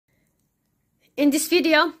In this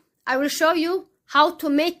video, I will show you how to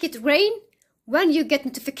make it rain when you get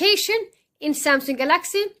notification in Samsung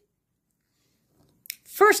Galaxy.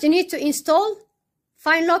 First, you need to install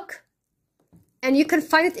FineLock, and you can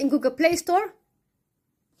find it in Google Play Store.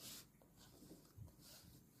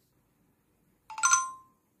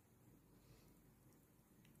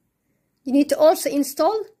 You need to also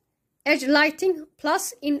install Edge Lighting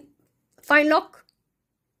Plus in FineLock.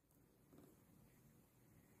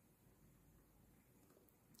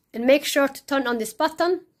 And make sure to turn on this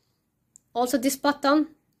button, also this button,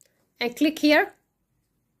 and click here.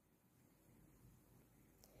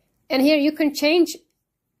 And here you can change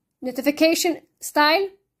notification style.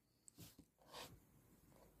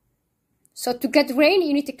 So to get rain,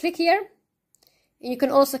 you need to click here. And you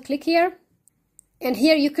can also click here. And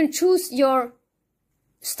here you can choose your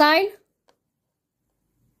style,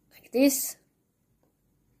 like this.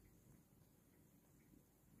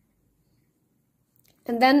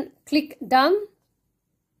 And then click done.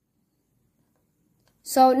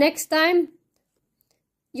 So next time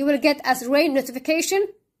you will get as rain notification.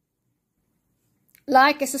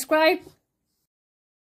 Like and subscribe.